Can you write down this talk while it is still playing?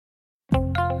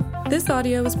This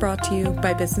audio is brought to you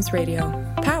by Business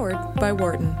Radio, powered by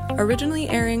Wharton, originally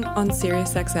airing on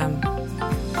SiriusXM.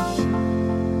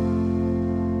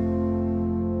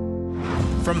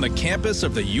 From the campus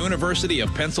of the University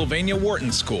of Pennsylvania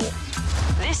Wharton School.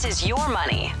 This is Your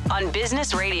Money on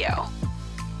Business Radio.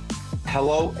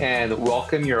 Hello and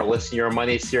welcome. You're listening to Your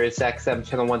Money, SiriusXM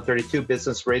Channel 132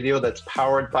 Business Radio that's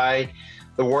powered by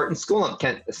the Wharton School. I'm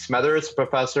Kent Smethers,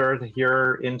 professor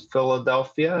here in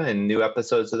Philadelphia, and new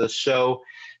episodes of the show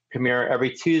premiere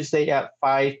every Tuesday at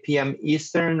 5 p.m.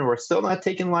 Eastern. We're still not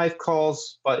taking live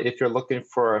calls, but if you're looking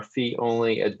for a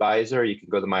fee-only advisor, you can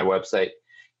go to my website,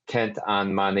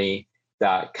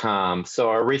 kentonmoney.com. So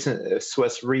our recent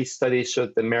Swiss Re study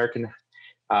showed the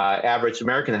average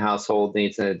American household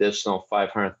needs an additional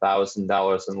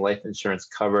 $500,000 in life insurance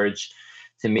coverage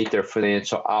to meet their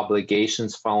financial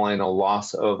obligations following a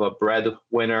loss of a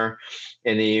breadwinner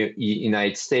in the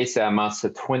United States. That amounts to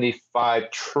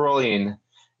 $25 trillion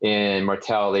in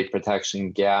mortality protection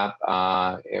gap,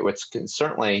 which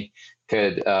certainly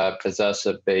could possess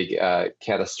a big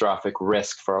catastrophic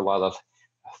risk for a lot of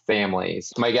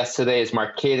families. My guest today is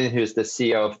Marc, who's the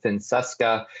CEO of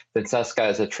Finseska. Finseska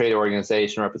is a trade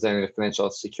organization representing the financial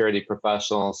security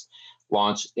professionals,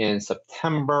 launched in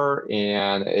September,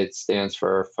 and it stands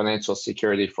for Financial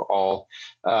Security for All.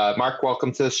 Marc,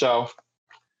 welcome to the show.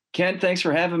 Ken, thanks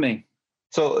for having me.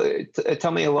 So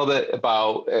tell me a little bit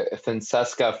about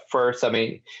Finseska first. I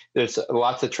mean, there's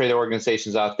lots of trade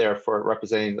organizations out there for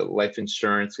representing the life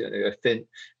insurance, including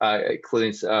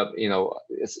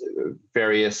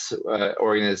various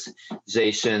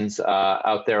organizations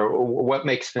out there. What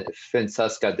makes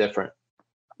Finseska different?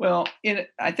 Well,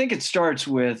 I think it starts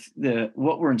with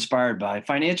what we're inspired by,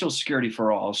 financial security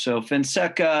for all. So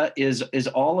Finseska is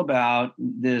all about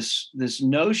this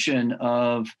notion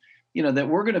of, that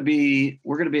we're going to be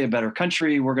a better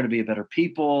country, we're going to be a better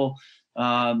people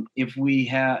if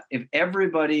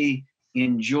everybody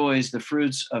enjoys the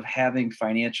fruits of having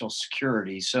financial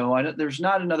security. So there's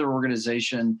not another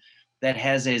organization that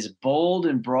has as bold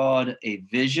and broad a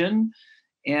vision.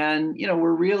 And,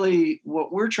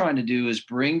 what we're trying to do is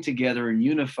bring together and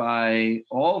unify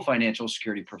all financial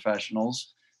security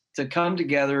professionals to come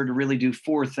together to really do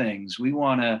four things. We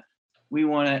want to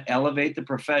elevate the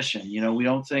profession. We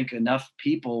don't think enough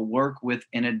people work with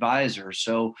an advisor.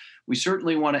 So we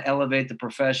certainly want to elevate the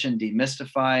profession,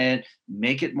 demystify it,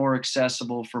 make it more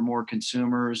accessible for more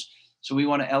consumers. So we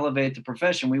want to elevate the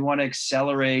profession. We want to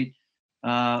accelerate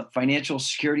financial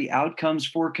security outcomes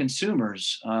for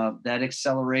consumers. That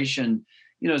acceleration,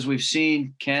 as we've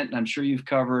seen, Kent, and I'm sure you've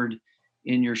covered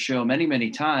in your show many,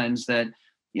 many times, that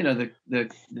the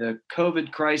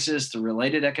COVID crisis, the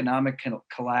related economic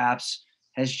collapse,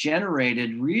 has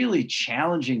generated really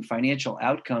challenging financial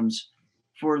outcomes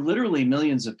for literally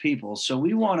millions of people. So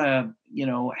we want to,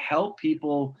 help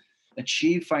people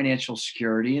achieve financial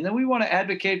security, and then we want to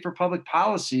advocate for public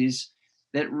policies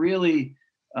that really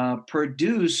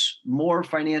produce more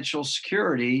financial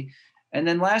security. And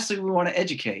then lastly, we want to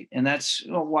educate. And that's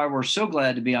why we're so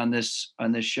glad to be on this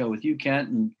show with you, Kent.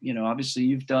 And, obviously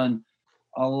you've done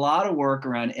a lot of work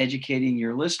around educating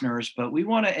your listeners, but we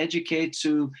want to educate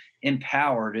to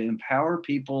empower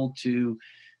people to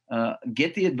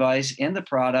get the advice and the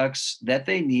products that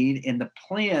they need and the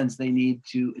plans they need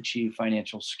to achieve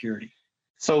financial security.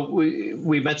 So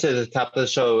we mentioned at the top of the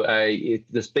show,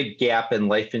 this big gap in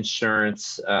life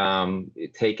insurance,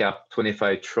 take up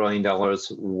 $25 trillion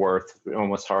worth,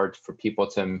 almost hard for people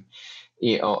to,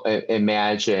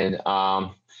 imagine.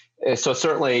 So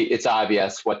certainly it's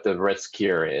obvious what the risk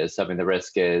here is. I mean, the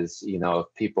risk is,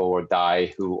 people will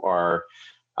die who are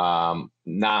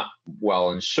not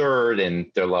well insured and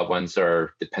their loved ones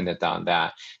are dependent on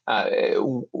that.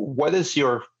 What is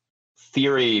your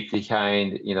theory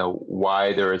behind,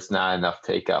 why there is not enough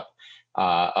take-up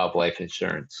of life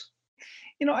insurance?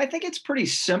 I think it's pretty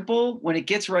simple when it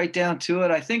gets right down to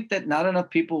it. I think that not enough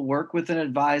people work with an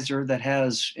advisor that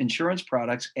has insurance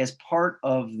products as part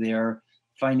of their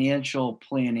financial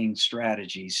planning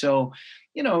strategy. So,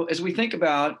 as we think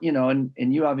about, and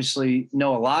you obviously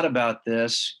know a lot about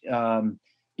this,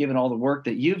 given all the work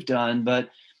that you've done, but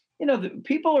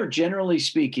people are generally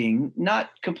speaking not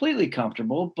completely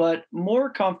comfortable, but more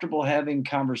comfortable having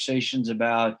conversations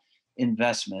about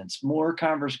investments, more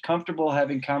comfortable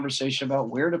having conversation about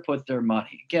where to put their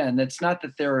money. Again, it's not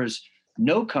that there is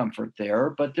no comfort there,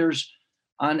 but there's,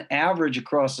 on average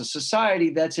across the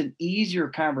society, that's an easier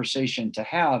conversation to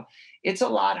have. It's a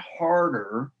lot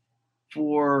harder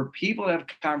for people to have a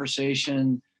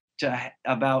conversation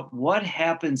about what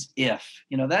happens if.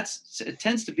 It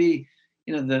tends to be,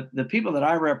 the people that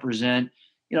I represent,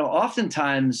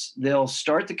 oftentimes they'll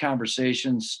start the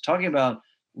conversations talking about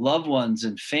loved ones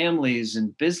and families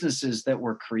and businesses that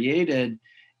were created.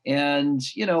 And,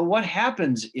 what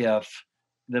happens if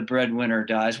the breadwinner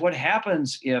dies? What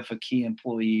happens if a key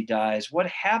employee dies? What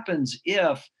happens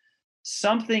if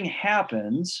something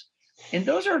happens? And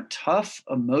those are tough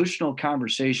emotional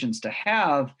conversations to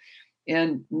have.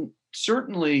 And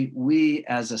certainly we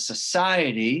as a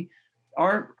society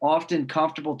aren't often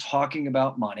comfortable talking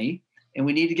about money, and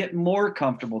we need to get more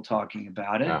comfortable talking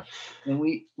about it. Yeah. And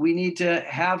we need to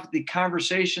have the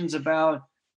conversations about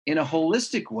in a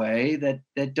holistic way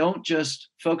that don't just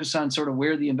focus on sort of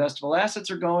where the investable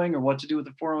assets are going or what to do with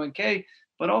the 401k,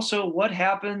 but also what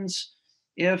happens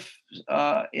if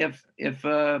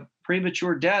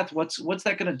premature death, what's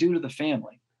that going to do to the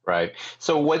family? Right.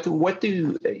 So what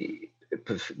do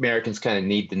Americans kind of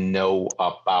need to know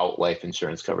about life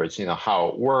insurance coverage? How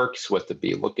it works, what to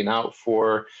be looking out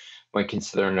for when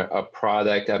considering a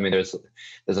product. I mean, there's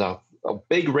a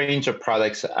big range of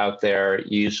products out there.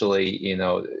 Usually,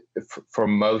 for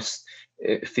most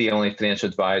fee-only financial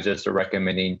advisors are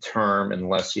recommending term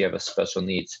unless you have a special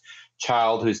needs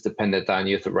child who's dependent on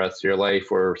you for the rest of your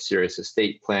life, or serious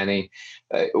estate planning.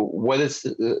 What is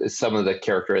some of the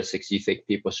characteristics you think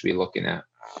people should be looking at?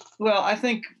 Well, I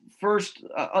think first,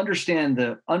 understand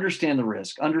the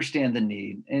risk, understand the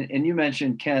need. And you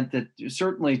mentioned, Kent, that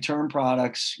certainly term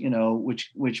products,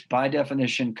 which by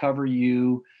definition cover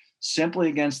you simply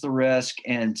against the risk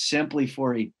and simply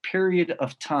for a period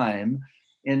of time.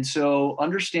 And so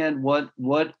understand what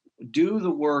do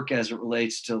the work as it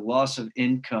relates to loss of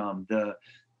income,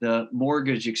 the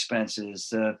mortgage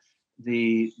expenses,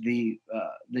 the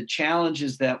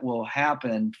challenges that will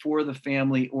happen for the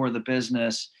family or the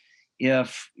business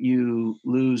if you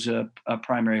lose a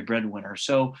primary breadwinner.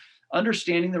 So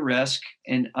understanding the risk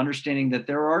and understanding that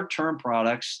there are term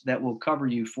products that will cover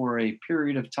you for a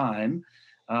period of time,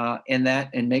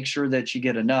 and make sure that you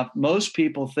get enough. Most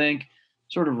people think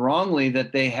sort of wrongly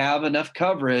that they have enough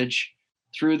coverage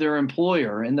through their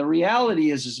employer. And the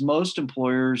reality is most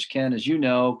employers can, as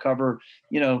cover,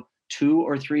 2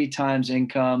 or 3 times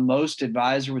income. Most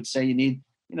advisor would say you need,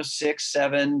 6,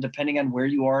 7, depending on where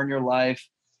you are in your life.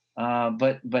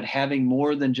 But having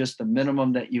more than just the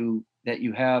minimum that you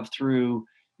have through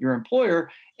your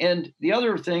employer. And the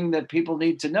other thing that people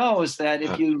need to know is that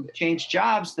if you change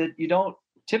jobs, that you don't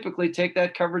typically take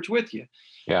that coverage with you.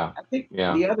 Yeah. I think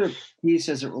the other piece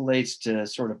as it relates to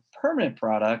sort of permanent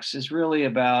products is really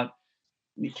about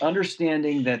the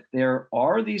understanding that there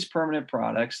are these permanent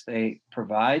products. They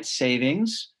provide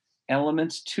savings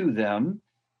elements to them,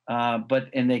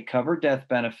 and they cover death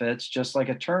benefits just like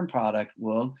a term product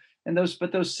will. And those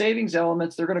savings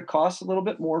elements, they're going to cost a little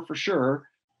bit more for sure,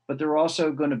 but they're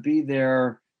also going to be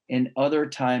there in other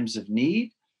times of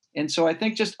need. And so I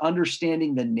think just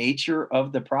understanding the nature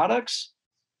of the products,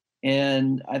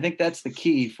 and I think that's the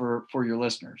key for your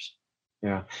listeners.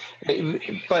 Yeah.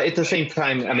 But at the same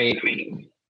time, I mean,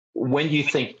 when you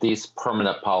think these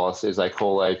permanent policies like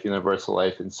whole life, universal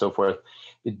life, and so forth,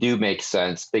 do make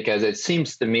sense, because it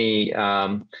seems to me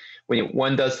when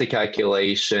one does the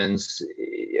calculations,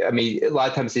 I mean, a lot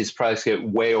of times these products get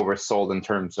way oversold in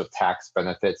terms of tax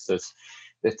benefits.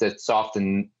 It's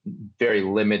often very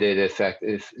limited effect,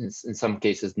 if in some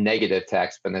cases negative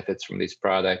tax benefits from these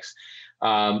products.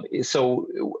 So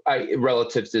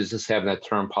relative to just having a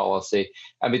term policy,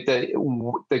 I mean,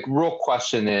 the real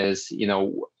question is,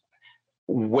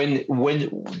 when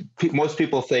most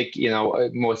people think,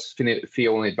 most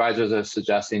fee-only advisors are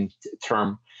suggesting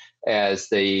term as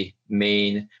the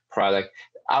main product.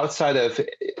 Outside of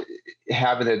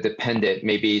having a dependent,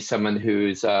 maybe someone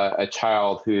who's a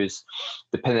child who's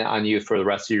dependent on you for the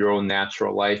rest of your own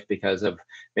natural life because of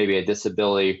maybe a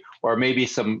disability, or maybe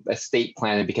some estate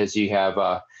planning because you have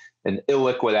an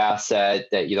illiquid asset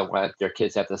that you don't want your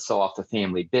kids to have to sell off the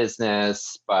family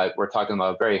business, but we're talking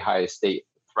about a very high estate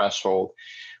threshold.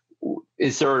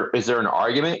 Is there an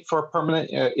argument for permanent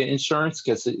insurance?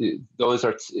 Because those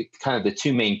are kind of the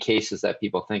two main cases that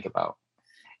people think about.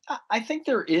 I think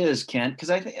there is, Kent, because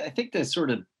I think the sort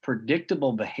of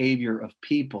predictable behavior of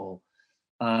people,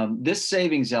 this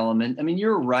savings element, I mean,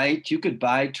 you're right. You could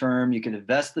buy term, you could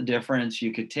invest the difference,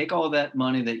 you could take all of that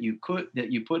money that you put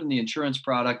in the insurance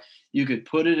product, you could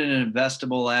put it in an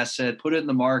investable asset, put it in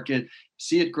the market,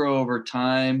 see it grow over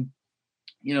time.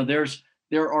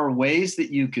 There are ways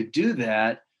that you could do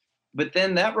that, but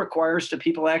then that requires the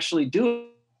people actually do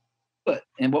it.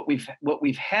 And what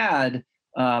we've had,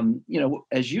 as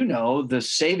the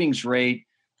savings rate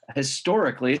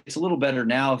historically, it's a little better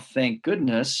now, thank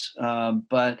goodness.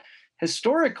 But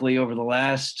historically, over the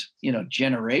last,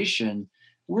 generation,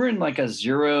 we're in like a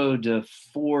 0 to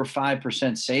 4 or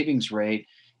 5% savings rate,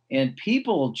 and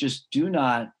people just do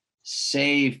not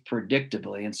save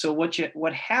predictably. And so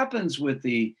what happens with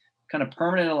the kind of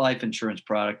permanent life insurance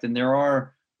product, and there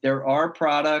are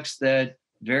products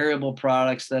variable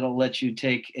products that'll let you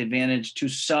take advantage to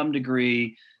some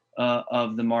degree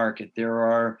of the market. There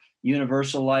are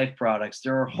universal life products.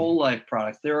 There are whole life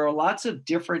products. There are lots of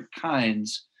different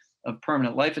kinds of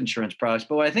permanent life insurance products.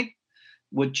 But I think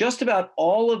what just about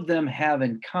all of them have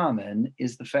in common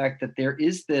is the fact that there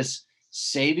is this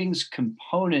savings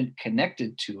component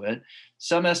connected to it.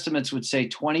 Some estimates would say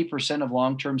 20% of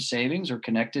long-term savings are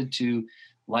connected to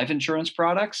life insurance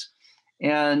products.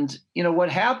 And, what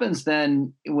happens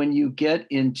then when you get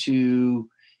into,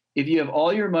 if you have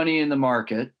all your money in the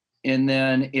market, and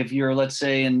then if you're, let's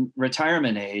say, in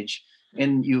retirement age,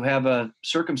 and you have a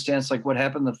circumstance like what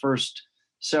happened the first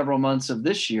several months of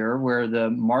this year, where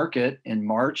the market in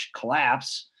March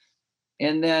collapsed,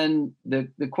 and then the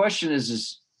question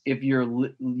is if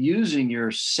you're using your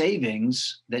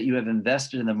savings that you have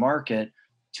invested in the market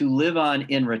to live on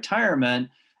in retirement,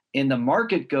 and the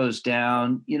market goes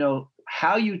down,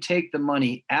 how you take the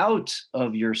money out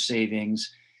of your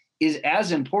savings is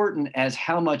as important as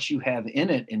how much you have in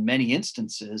it in many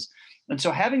instances. And so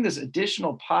having this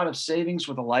additional pot of savings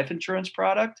with a life insurance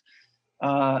product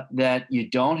that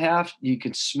you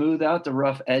can smooth out the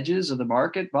rough edges of the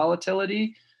market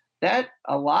volatility, that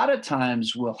a lot of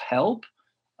times will help.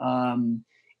 And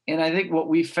I think what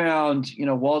we found,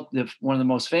 one of the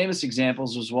most famous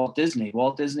examples was Walt Disney.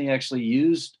 Walt Disney actually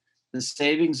used the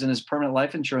savings in his permanent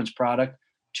life insurance product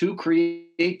to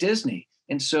create Disney.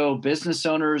 And so business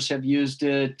owners have used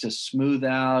it to smooth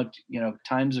out,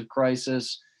 times of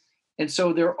crisis. And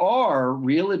so there are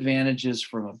real advantages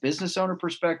from a business owner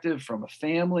perspective, from a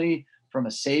family, from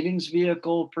a savings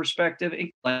vehicle perspective.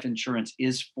 Life insurance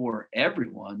is for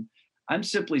everyone. I'm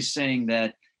simply saying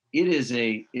that it's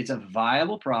a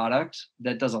viable product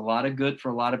that does a lot of good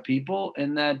for a lot of people,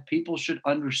 and that people should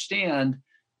understand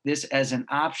this as an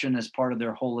option as part of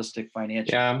their holistic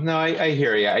financial. Yeah, no, I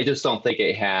hear you. I just don't think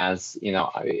it has,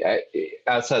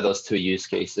 outside of those two use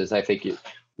cases, I think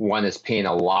one is paying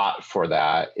a lot for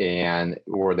that,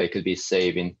 or they could be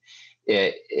saving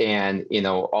it. And,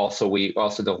 also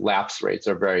the lapse rates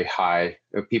are very high.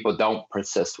 People don't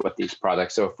persist with these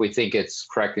products. So if we think it's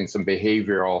correcting some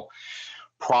behavioral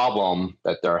problem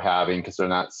that they're having because they're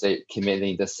not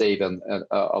committing to save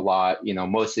a lot,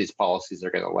 most of these policies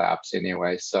are going to lapse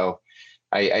anyway. So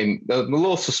I'm a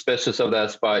little suspicious of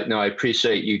this, but I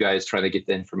appreciate you guys trying to get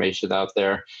the information out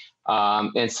there.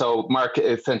 And so, Marc,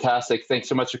 fantastic. Thanks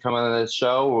so much for coming on this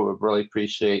show. We really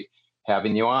appreciate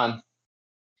having you on.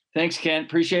 Thanks, Kent.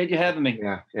 Appreciate you having me.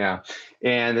 Yeah.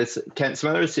 And it's Kent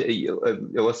Smithers. You're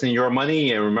listening to Your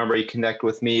Money. And remember, you connect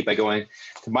with me by going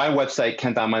to my website,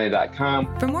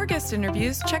 kentonmoney.com. For more guest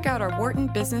interviews, check out our Wharton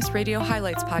Business Radio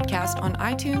Highlights podcast on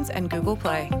iTunes and Google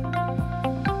Play.